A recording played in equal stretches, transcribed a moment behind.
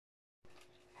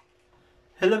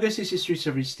Hello guys, this is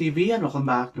Rich TV and welcome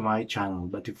back to my channel.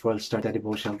 But before I start the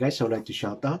devotional guys, I would like to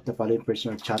shout out the following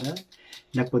person on channel.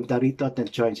 Nagpunta rito at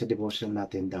nag-join sa devotional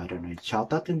natin the other night.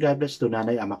 Shout out and God bless to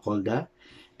Nanay Amacolda,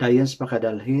 Diane's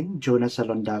Pakadalhin, Jonas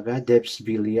Salondaga, Debs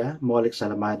Villa, Molik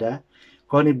Salamada,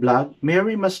 Connie Vlog,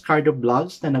 Mary Mascardo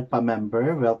Vlogs na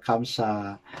nagpa-member. Welcome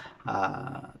sa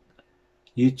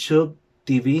YouTube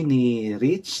TV ni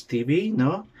Rich TV,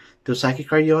 no? To Saki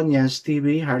Carrion, Jens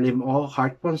TV, Harlem O,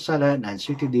 Heart Ponsalan, and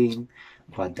Sweetie Ding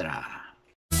Quadra.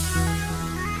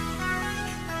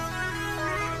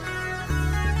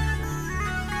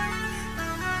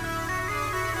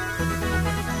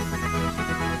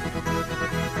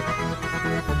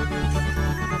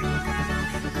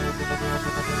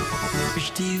 Rich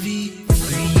TV,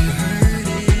 where you heard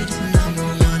it,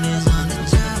 number one is on the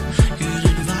top. Good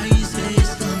advice is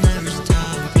they'll never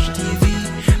stop. Rich TV,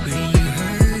 where you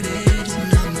heard it,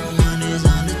 number one is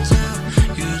on the top.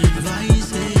 Good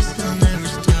advice is they'll never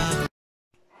stop.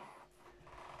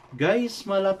 Guys,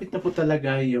 malapit na po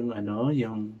talaga yung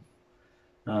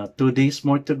 2 days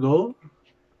more to go.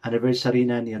 Anniversary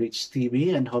na ni Rich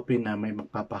TV and hoping na may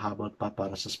magpapahabol pa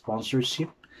para sa sponsorship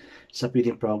sa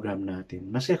feeding program natin.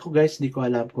 Maski ako guys, di ko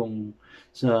alam kung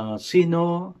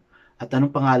sino at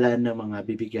anong pangalan ng mga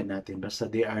bibigyan natin. Basta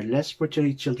they are less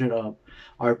fortunate children of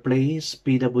our place,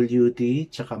 PWD,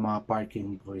 tsaka mga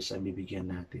parking boys ang bibigyan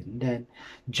natin. And then,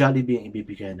 Jollibee ang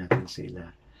ibibigyan natin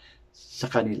sa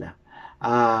kanila.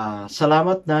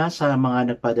 Salamat na sa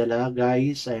mga nagpadala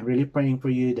guys. I'm really praying for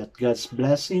you that God's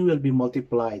blessing will be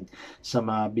multiplied sa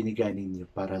mga binigay ninyo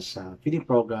para sa feeding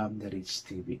program the Rich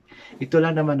TV. Ito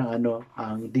lang naman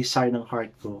ang desire ng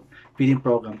heart ko, feeding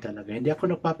program talaga. Hindi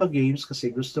ako nagpapagames kasi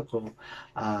gusto ko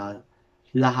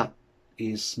lahat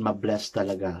is ma-bless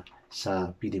talaga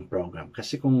sa feeding program.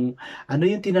 Kasi kung ano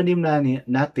yung tinanim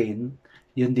natin,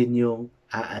 yun din yung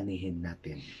aanihin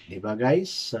natin. Diba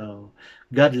guys? So,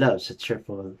 God loves a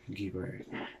cheerful giver.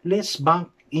 Let's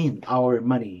bank in our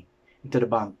money into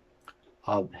the bank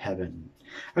of heaven.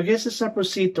 I guess let's now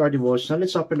proceed to our devotional.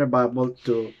 Let's open our Bible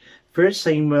to 1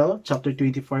 Samuel chapter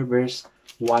 24 verse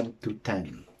 1 to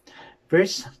 10. 1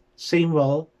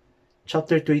 Samuel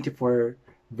chapter 24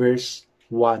 verse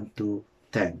 1 to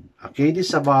 10. Okay,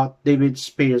 this is about David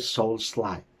spares Saul's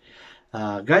life.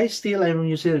 Guys, still I'm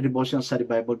using the devotional study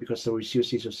Bible because the words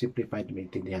used is so simplified,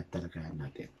 maintindihan talaga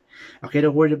natin. Okay, the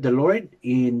word of the Lord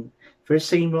in 1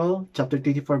 Samuel chapter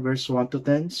 24 verse 1 to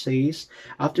 10 says,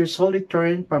 After Saul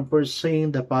returned from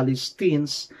pursuing the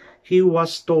Philistines, he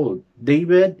was told,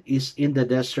 David is in the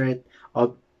desert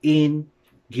of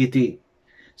En-Gedi.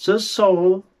 So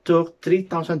Saul took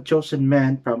 3,000 chosen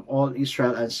men from all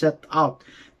Israel and set out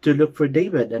to look for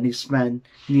David and his men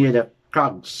near the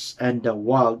crags and the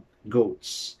wild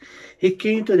goats. He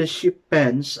came to the sheep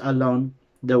pens along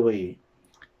the way.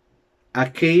 A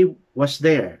cave was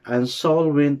there, and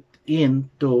Saul went in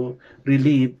to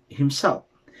relieve himself.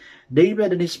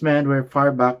 David and his men were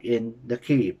far back in the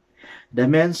cave. The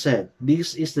men said,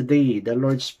 This is the day the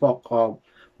Lord spoke of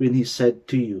when he said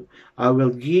to you, I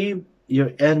will give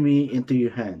your enemy into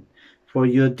your hand, for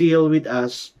you deal with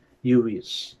us you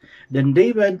wish. Then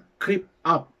David crept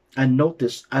up and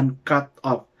noticed and cut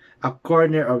off a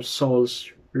corner of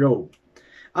Saul's robe.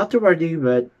 Afterward,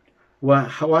 David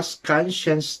was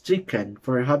conscience-stricken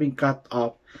for having cut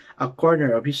off a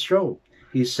corner of his robe.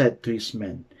 He said to his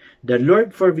men, The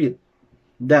Lord forbid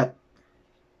that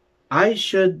I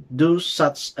should do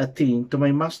such a thing to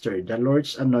my master, the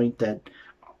Lord's anointed,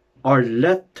 or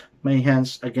lift my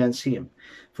hands against him,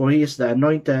 for he is the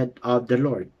anointed of the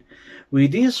Lord.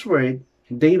 With this word,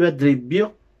 David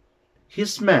rebuked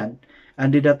his men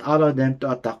and did not allow them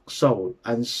to attack Saul.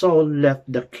 And Saul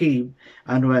left the cave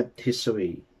and went his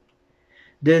way.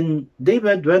 Then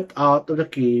David went out of the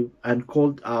cave and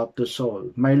called out to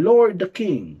Saul, My lord the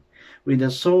king. When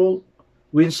Saul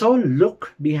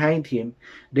looked behind him,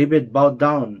 David bowed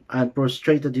down and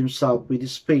prostrated himself with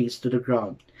his face to the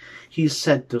ground. He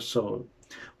said to Saul,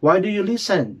 Why do you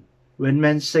listen when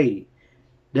men say,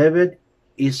 David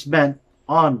is bent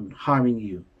on harming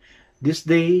you? This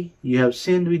day you have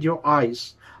seen with your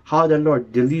eyes how the Lord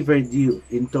delivered you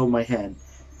into my hand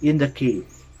in the cave.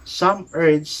 Some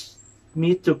urged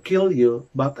me to kill you,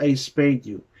 but I spared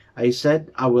you. I said,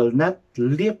 I will not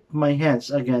lift my hands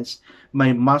against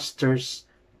my master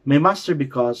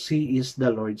because he is the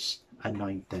Lord's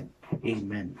anointed.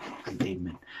 Amen and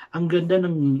amen. Ang ganda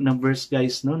ng verse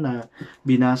guys no na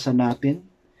binasa natin.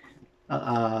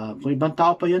 Kung ibang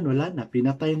tao pa yun, wala na.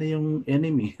 Pinatay na yung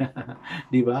enemy.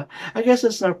 Di ba? I guess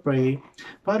let's now pray.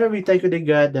 Father, we thank you,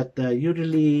 God, that you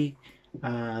really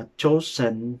have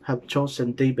chosen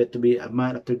David to be a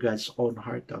man after God's own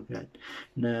heart, oh God.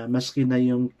 Na maski na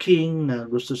yung king na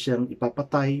gusto siyang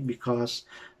ipapatay because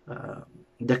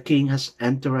the king has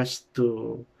interest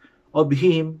of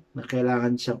him na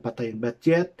kailangan siyang patayin. But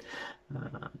yet,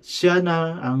 siya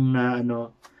na ang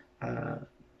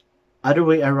other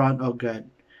way around, oh God.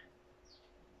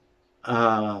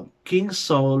 King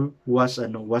Saul was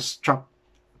trapped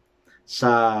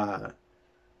sa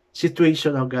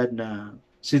situation, oh God, na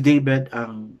si David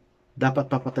ang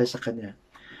dapat papatay sa kanya.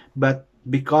 But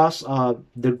because of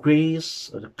the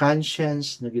grace or the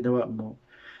conscience na ginawa mo,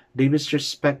 David's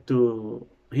respect to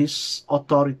his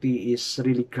authority is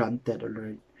really granted, O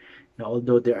Lord. Now,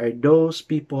 although there are those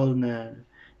people na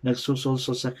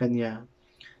nagsusulso sa kanya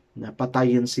na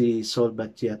patayin si Saul,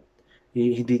 but yet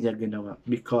hindi niya ginawa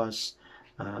because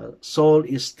Saul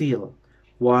is still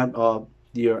one of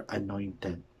your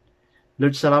anointed.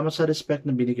 Lord, salamat sa respect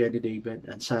na binigay ni David,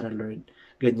 and sana, Lord,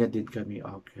 ganyan din kami,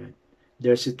 oh God.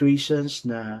 There are situations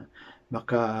na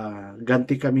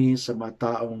makaganti kami sa mga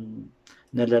taong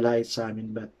nalalait sa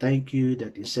amin, but thank you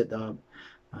that instead of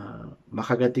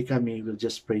makaganti kami, we'll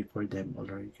just pray for them, oh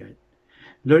Lord God.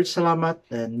 Lord, salamat,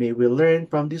 and may we learn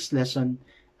from this lesson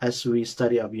as we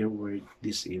study of your word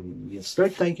this evening. Yes,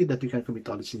 Lord, thank you that we can commit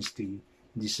all the sins to you.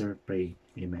 Deserve pray.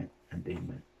 Amen and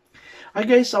amen. Hi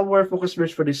guys, our focus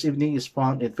verse for this evening is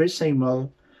found in 1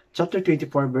 Samuel chapter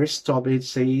 24 verse 12. It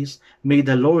says, "May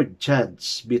the Lord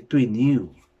judge between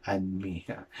you and me."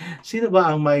 Sino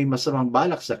ba ang may masamang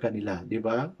balak sa kanila, di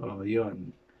ba? Oh,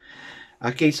 yun.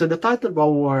 Okay, so the title of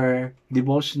our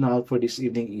devotional for this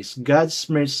evening is God's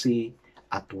Mercy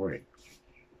at Work.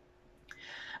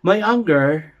 My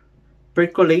anger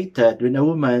percolated when a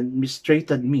woman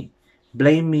mistreated me,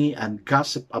 blamed me, and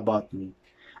gossiped about me.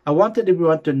 I wanted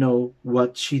everyone to know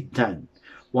what she'd done.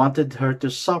 Wanted her to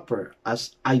suffer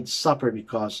as I'd suffer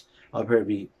because of her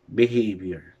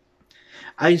behavior.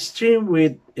 I streamed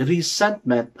with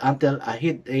resentment until a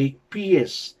headache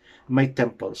pierced my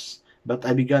temples, but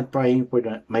I began praying for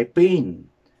my pain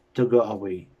to go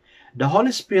away. The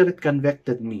Holy Spirit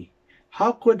convicted me.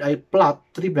 How could I plot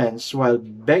revenge while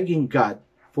begging God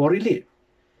for relief?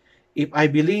 If I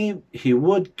believed He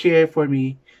would care for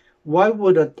me, why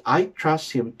wouldn't I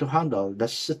trust Him to handle the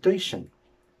situation?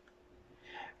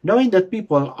 Knowing that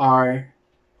people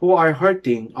who are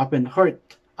hurting often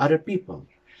hurt other people,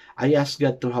 I asked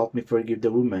God to help me forgive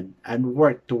the woman and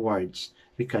work towards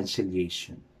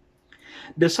reconciliation.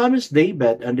 The psalmist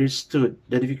David understood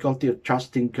the difficulty of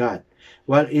trusting God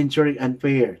while enduring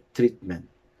unfair treatment.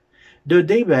 Though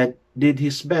David did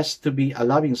his best to be a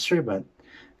loving servant,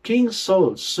 King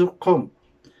Saul succumbed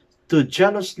to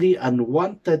jealousy and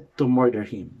wanted to murder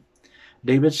him.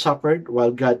 David suffered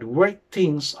while God worked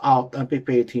things out and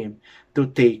prepared him to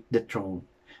take the throne.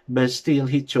 But still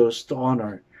he chose to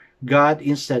honor God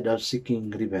instead of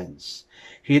seeking revenge.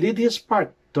 He did his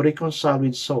part to reconcile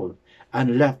with Saul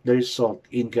and left the result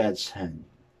in God's hand.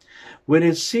 When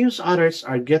it seems others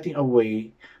are getting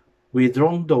away with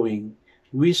wrongdoing,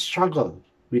 we struggle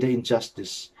with the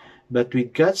injustice. But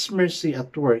with God's mercy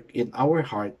at work in our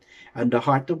heart and the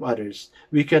heart of others,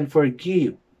 we can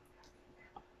forgive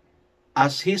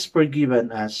as He's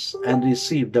forgiven us and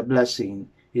receive the blessing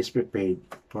He's prepared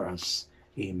for us.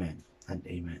 Amen and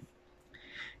amen.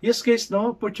 Yes guys,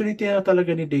 no, opportunity na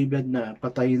talaga ni David na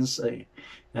patayin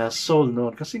Saul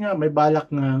noon. Kasi nga may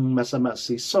balak ng masama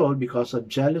si Saul because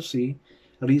of jealousy,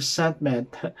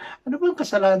 resentment. Ano bang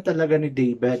kasalanan talaga ni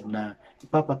David na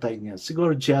ipapatay niya?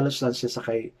 Siguro jealous lang siya sa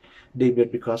kay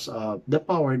David because of the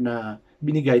power na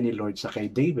binigay ni Lord sa kay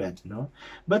David, no?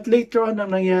 But later on,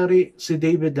 ang nangyari, si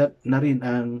David na rin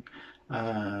ang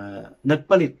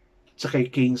nagpalit sa kay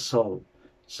King Saul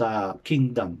sa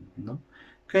kingdom, no?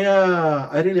 Kaya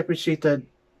I really appreciated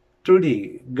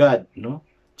truly God, no?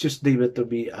 Choose David to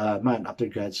be a man after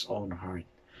God's own heart.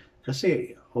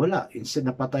 Kasi wala, instead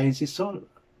na patayin si Saul,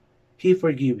 he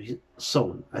forgave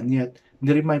Saul, and yet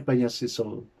niremind pa niya si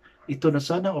Saul, ito na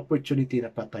sana opportunity na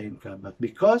patayin ka, but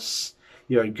because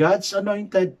you're God's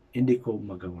anointed, hindi ko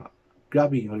magawa.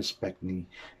 Grabe yung respect ni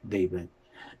David.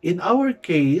 In our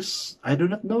case, I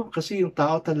do not know, kasi yung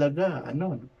tao talaga,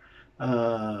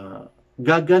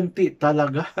 gaganti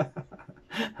talaga.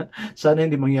 Sana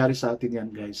hindi mangyari sa atin yan,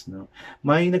 guys, no?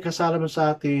 May nagkasala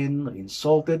sa atin,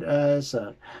 insulted us,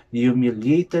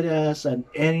 humiliated us, and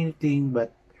anything,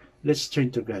 but let's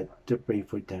turn to God to pray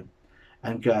for them.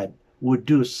 And God would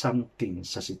do something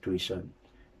sa situation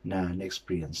na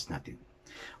na-experience natin.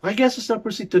 Okay, guys, let's now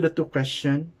proceed to the two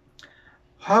questions.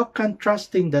 How can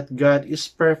trusting that God is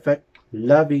perfect,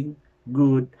 loving,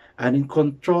 good, and in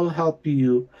control help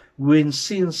you when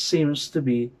sin seems to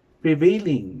be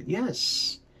prevailing.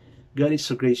 Yes, God is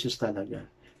so gracious talaga.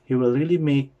 He will really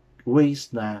make ways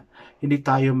na hindi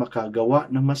tayo makagawa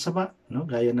ng masama, no?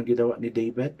 Gaya ng ginawa ni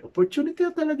David. Opportunity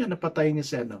na talaga na patayin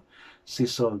niya si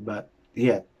Saul, but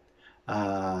yet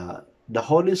the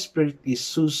Holy Spirit is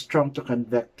so strong to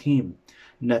convict him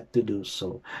not to do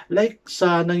so. Like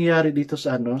sa nangyari dito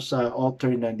sa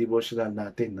altar ng devotional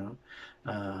natin, no?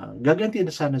 Gaganti na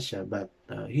sana siya, but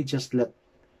he just let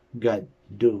God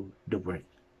do the work.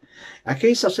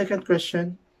 Okay, so second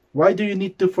question, why do you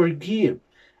need to forgive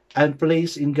and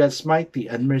place in God's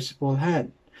mighty and merciful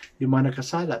hand yung mga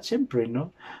nakasala? Siyempre,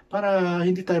 no? Para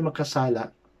hindi tayo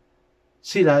magkasala,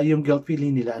 sila, yung guilt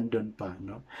feeling nila andun pa,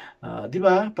 no? Di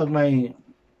ba? Pag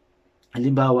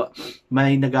halimbawa,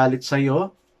 may nagalit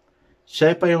sa'yo,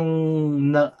 siya pa yung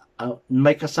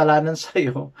may kasalanan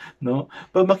sa'yo, no?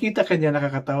 Pag makita ka niya,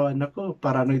 nakakatawa, nako,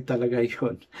 paranoid talaga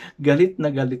yon. Galit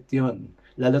na galit yon.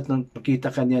 Lalo't nang makita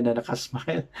ka niya na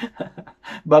nakasmile,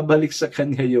 babalik sa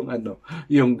kanya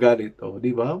yung galit.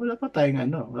 Di ba? Wala pa tayong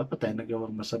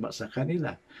nagawang masama sa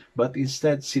kanila. But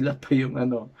instead, sila pa yung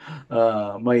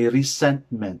may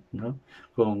resentment, no?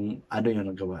 Kung ano yung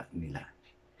nagawa nila.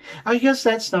 I guess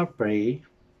let's now pray.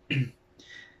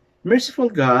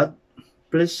 Merciful God,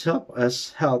 please help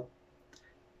us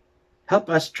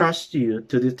trust you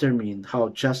to determine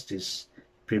how justice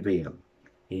prevail.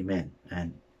 Amen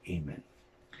and amen.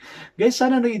 Guys,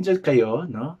 sana nag-enjoy kayo,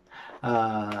 no?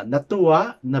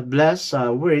 Natuwa, na-bless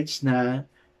sa words na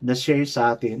share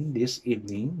sa atin this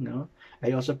evening, no?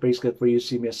 I also praise God for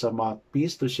using me as a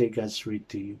mouthpiece to share God's word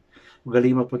to you.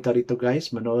 Magaling mapunta rito, guys,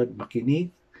 manood,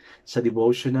 makinig sa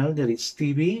devotional ni Rich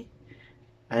TV,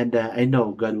 and I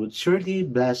know God would surely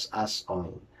bless us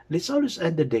all. Let's always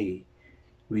end the day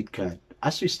with God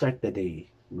as we start the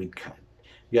day with God.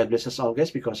 God bless us all,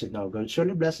 guys, because you know God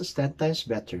surely bless us 10 times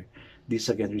better. This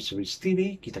again, Rich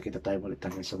TV. Kita-kita tayo ulit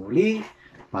hanggang sa muli.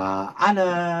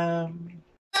 Paalam!